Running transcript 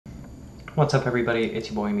What's up, everybody? It's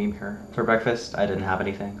your boy Meme here. For breakfast, I didn't have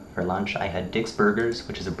anything. For lunch, I had Dick's Burgers,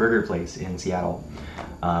 which is a burger place in Seattle.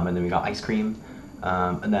 And then we got ice cream.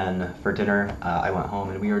 And then for dinner, I went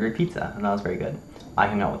home and we ordered pizza, and that was very good. I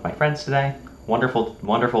hung out with my friends today. Wonderful,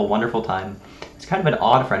 wonderful, wonderful time. It's kind of an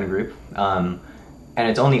odd friend group. And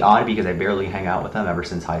it's only odd because I barely hang out with them ever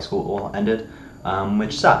since high school ended,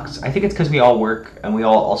 which sucks. I think it's because we all work and we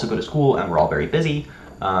all also go to school and we're all very busy.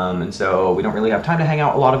 And so we don't really have time to hang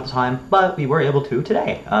out a lot of the time, but we were able to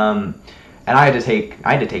today. And I had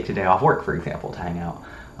to take today off work, for example, to hang out.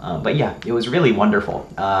 But yeah, it was really wonderful.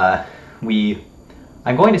 I'm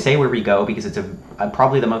going to say where we go because it's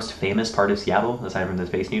probably the most famous part of Seattle, aside from the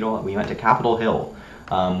Space Needle. We went to Capitol Hill,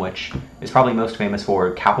 which is probably most famous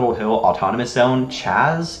for Capitol Hill Autonomous Zone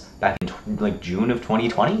Chaz back in like June of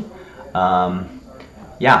 2020.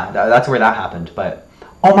 Yeah, that's where that happened. But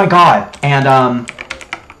oh my god! And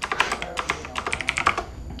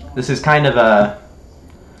this is kind of a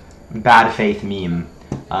bad faith meme,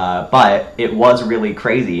 but it was really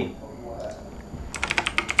crazy.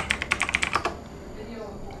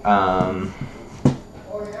 Let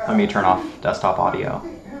me turn off desktop audio.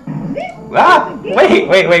 Ah!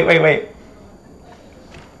 Wait.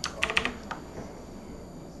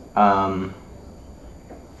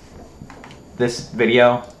 This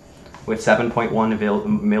video with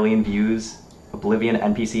 7.1 million views, Oblivion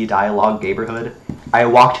NPC dialogue neighborhood. I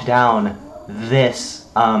walked down this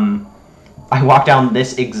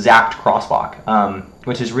exact crosswalk,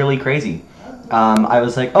 which is really crazy. I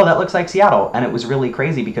was like, oh, that looks like Seattle, and it was really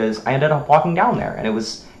crazy because I ended up walking down there, and it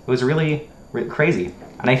was really, really crazy.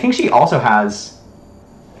 And I think she also has,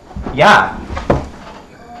 yeah,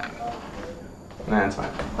 nah, that's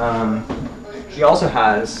fine. She also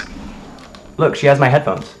has, look, she has my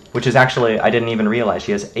headphones, which is actually, I didn't even realize,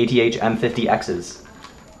 she has ATH M50X's.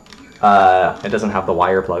 It doesn't have the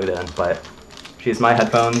wire plugged in, but she has my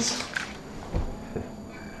headphones.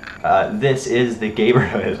 This is the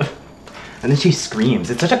neighborhood. And then she screams.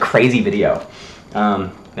 It's such a crazy video.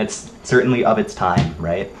 It's certainly of its time,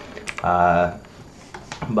 right? Yeah,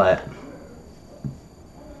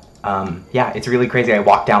 it's really crazy. I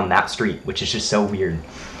walked down that street, which is just so weird.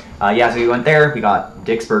 Yeah, so we went there, we got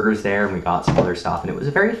Dick's Burgers there, and we got some other stuff, and it was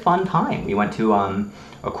a very fun time. We went to a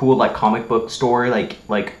cool like comic book store, like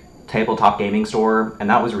tabletop gaming store, and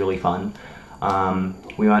that was really fun.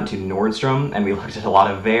 We went to Nordstrom, and we looked at a lot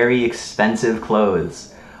of very expensive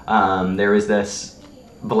clothes. There was this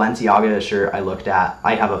Balenciaga shirt I looked at.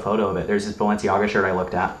 I have a photo of it. There's this Balenciaga shirt I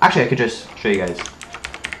looked at. Actually, I could just show you guys.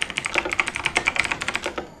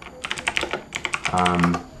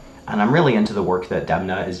 And I'm really into the work that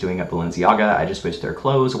Demna is doing at Balenciaga. I just wish their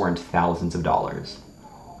clothes weren't thousands of dollars.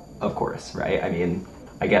 Of course, right? I mean,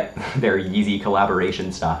 I get their Yeezy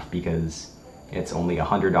collaboration stuff because it's only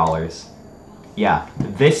 $100. Yeah,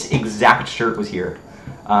 this exact shirt was here.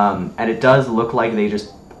 And it does look like they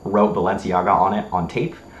just wrote Balenciaga on it on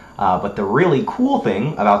tape. But the really cool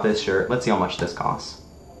thing about this shirt, let's see how much this costs.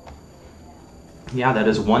 Yeah, that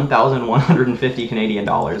is 1,150 Canadian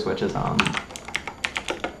dollars, which is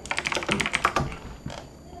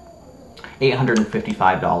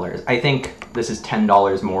 $855. I think this is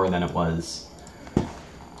 $10 more than it was.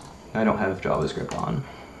 I don't have JavaScript on.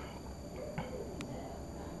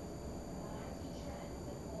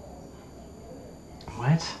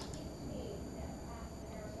 What?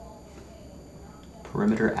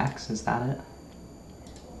 Perimeter X, is that it?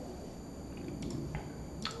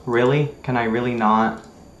 Really? Can I really not?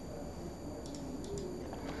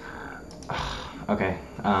 Okay,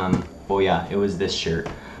 well yeah, it was this shirt.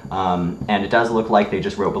 And it does look like they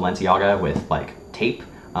just wrote Balenciaga with like tape.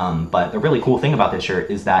 But the really cool thing about this shirt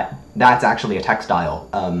is that that's actually a textile.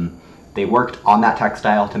 They worked on that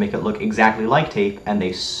textile to make it look exactly like tape, and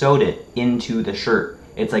they sewed it into the shirt.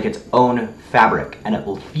 It's like its own fabric, and it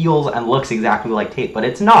feels and looks exactly like tape, but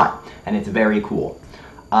it's not, and it's very cool.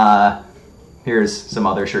 Here's some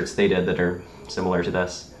other shirts they did that are similar to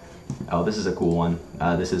this. Oh, this is a cool one.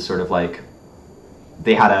 This is sort of like,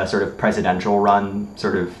 they had a sort of presidential run,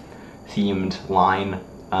 sort of themed line.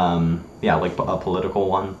 Yeah, like a political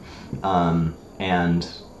one. And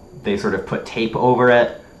they sort of put tape over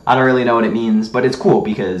it. I don't really know what it means, but it's cool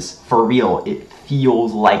because, for real, it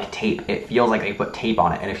feels like tape. It feels like they put tape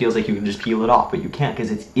on it, and it feels like you can just peel it off, but you can't because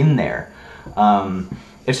it's in there.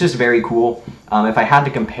 It's just very cool. If I had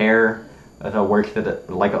to compare the work that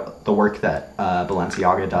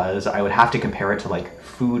Balenciaga does, I would have to compare it to like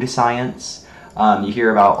food science. You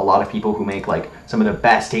hear about a lot of people who make like some of the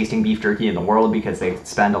best tasting beef jerky in the world because they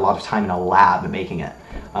spend a lot of time in a lab making it.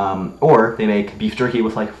 Or they make beef jerky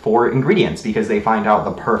with like 4 ingredients because they find out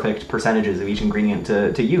the perfect percentages of each ingredient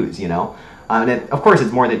to use, you know? Of course,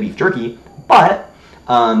 it's more than beef jerky, but,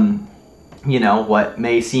 you know, what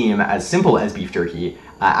may seem as simple as beef jerky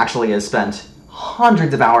actually has spent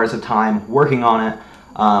hundreds of hours of time working on it,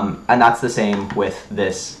 and that's the same with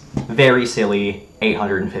this very silly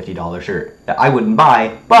 $850 shirt that I wouldn't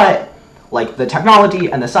buy, but like the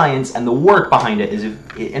technology and the science and the work behind it is,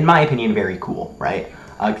 in my opinion, very cool, right?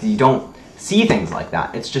 Because you don't see things like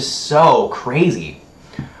that. It's just so crazy.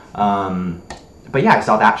 But yeah, I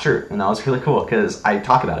saw that shirt, and that was really cool because I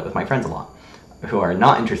talk about it with my friends a lot who are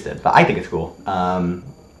not interested, but I think it's cool.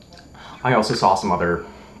 I also saw some other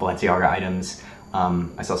Balenciaga items.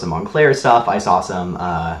 I saw some Moncler stuff. I saw some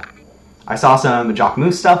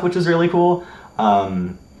Jacquemus stuff, which was really cool.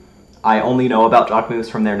 I only know about Jacquemus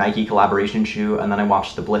from their Nike collaboration shoe, and then I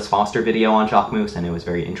watched the Bliss Foster video on Jacquemus, and it was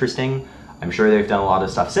very interesting. I'm sure they've done a lot of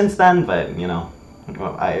stuff since then, but you know,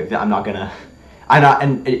 I'm not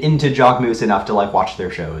into Jacquemus enough to like watch their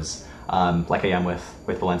shows, like I am with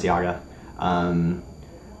Balenciaga.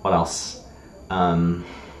 What else?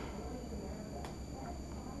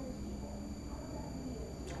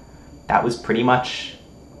 That was pretty much,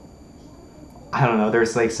 I don't know,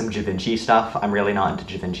 there's like some Givenchy stuff. I'm really not into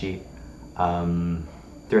Givenchy.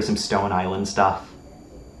 There's some Stone Island stuff,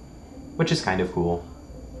 which is kind of cool.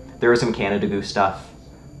 There was some Canada Goose stuff,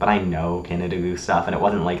 but I know Canada Goose stuff, and it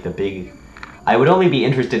wasn't like the big... I would only be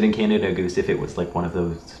interested in Canada Goose if it was like one of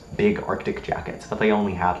those big Arctic jackets, but they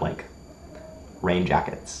only had like rain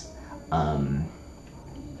jackets. And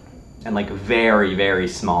like very, very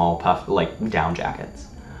small puff, like down jackets.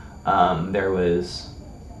 There was...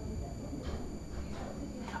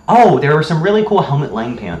 Oh, there were some really cool Helmut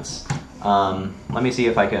Lang pants. Let me see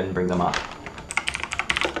if I can bring them up.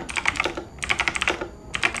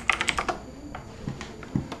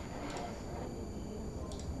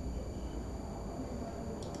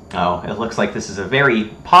 Oh, it looks like this is a very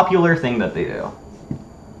popular thing that they do.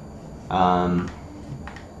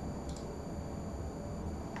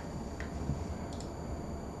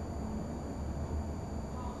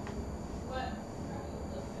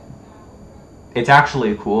 It's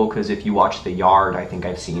actually cool because if you watch The Yard, I think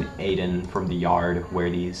I've seen Aiden from The Yard wear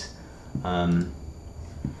these.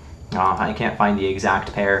 I can't find the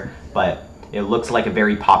exact pair, but it looks like a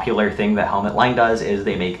very popular thing that Helmut Lang does is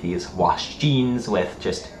they make these washed jeans with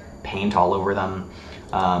just paint all over them.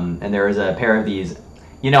 And there is a pair of these,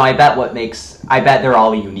 you know, I bet they're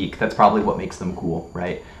all unique. That's probably what makes them cool,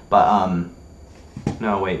 right? But,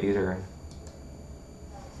 no, wait, these are,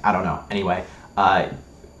 I don't know. Anyway,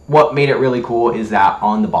 what made it really cool is that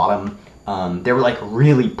on the bottom, they were like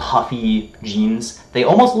really puffy jeans. They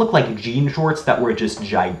almost look like jean shorts that were just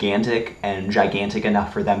gigantic and gigantic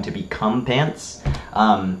enough for them to become pants.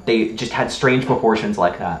 They just had strange proportions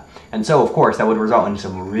like that. And so, of course, that would result in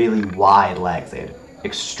some really wide legs. They had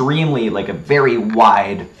extremely, like a very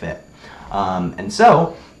wide fit. And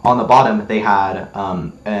so, on the bottom, they had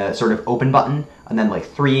a sort of open button and then like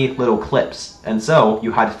 3 little clips. And so,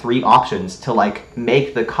 you had 3 options to like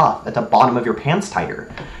make the cuff at the bottom of your pants tighter.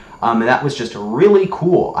 And that was just really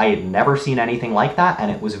cool. I had never seen anything like that, and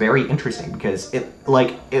it was very interesting because it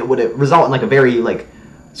would result in like a very like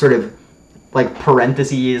sort of like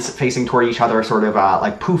parentheses facing toward each other, sort of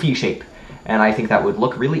like poofy shape, and I think that would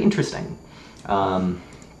look really interesting. Yeah,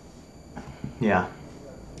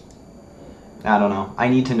 I don't know. I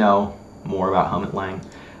need to know more about Helmut Lang.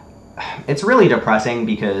 It's really depressing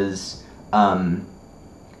because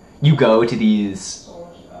you go to these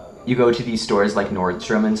stores like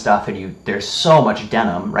Nordstrom and stuff, and there's so much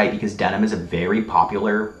denim, right? Because denim is a very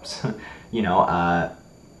popular, you know,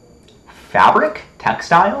 fabric,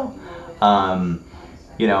 textile.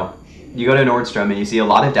 You know, you go to Nordstrom and you see a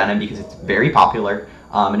lot of denim because it's very popular,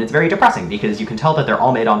 and it's very depressing because you can tell that they're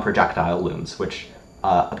all made on projectile looms, which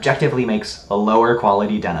objectively makes a lower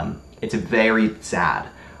quality denim. It's very sad,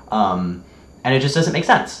 and it just doesn't make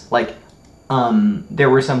sense. Like, there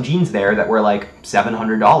were some jeans there that were like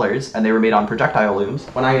 $700 and they were made on projectile looms,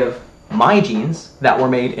 when I have my jeans that were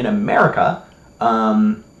made in America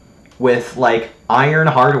with like iron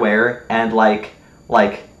hardware and like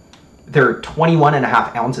they're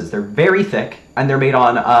 21.5 ounces. They're very thick and they're made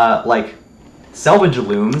on like selvage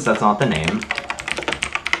looms. That's not the name.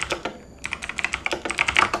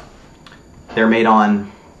 They're made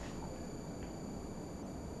on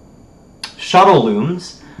shuttle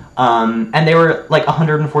looms. And they were like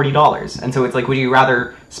 $140. And so it's like, would you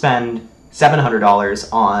rather spend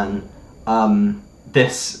 $700 on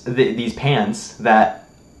these pants that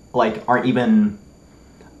like aren't even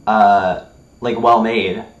like well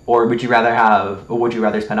made, Or would you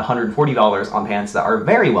rather spend $140 on pants that are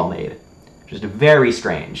very well made? Just very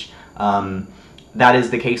strange. That is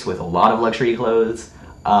the case with a lot of luxury clothes.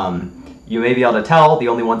 You may be able to tell the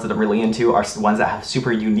only ones that I'm really into are ones that have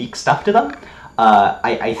super unique stuff to them.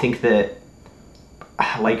 I think that,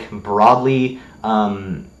 like, broadly,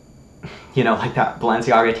 you know, like that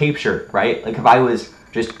Balenciaga tape shirt, right? Like, if I was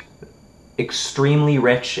just extremely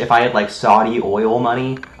rich, if I had like Saudi oil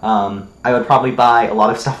money, I would probably buy a lot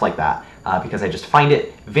of stuff like that, because I just find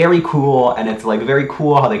it very cool, and it's like very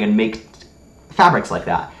cool how they can make fabrics like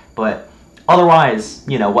that. But otherwise,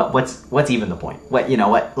 you know, what's even the point?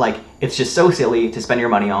 Like, it's just so silly to spend your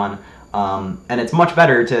money on, and it's much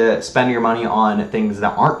better to spend your money on things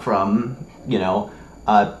that aren't from, you know,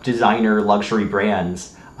 designer luxury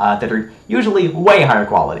brands that are usually way higher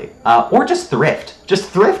quality, or just thrift. Just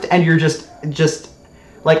thrift, and you're just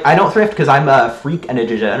like, I don't thrift because I'm a freak and a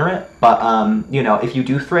degenerate, but you know, if you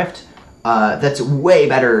do thrift, that's way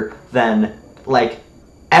better than like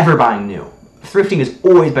ever buying new. Thrifting is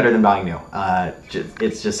always better than buying new.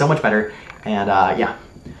 It's just so much better, and yeah.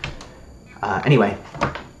 Anyway,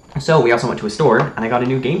 so we also went to a store, and I got a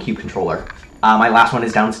new GameCube controller. My last one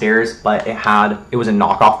is downstairs, but it was a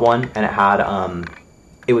knockoff one, and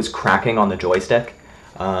it was cracking on the joystick.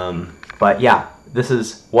 But yeah, this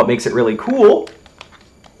is what makes it really cool.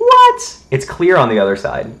 What? It's clear on the other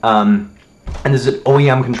side. And this is an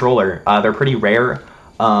OEM controller. They're pretty rare.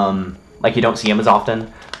 Like, you don't see them as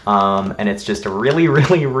often. And it's just really,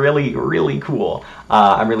 really, really, really cool.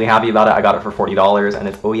 I'm really happy about it. I got it for $40, and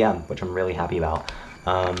it's OEM, which I'm really happy about.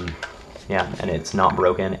 Yeah, and it's not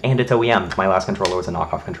broken, and it's OEM. My last controller was a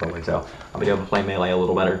knockoff controller, so I'll be able to play Melee a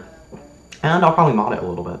little better. And I'll probably mod it a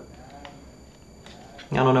little bit.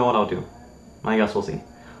 I don't know what I'll do. I guess we'll see.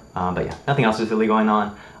 But yeah, nothing else is really going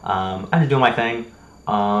on. I'm just doing my thing.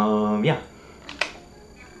 Yeah.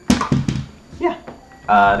 Yeah.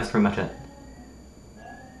 That's pretty much it.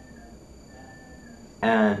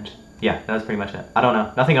 And yeah, that's pretty much it. I don't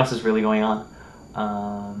know. Nothing else is really going on.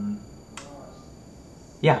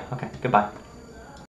 Yeah, okay, goodbye.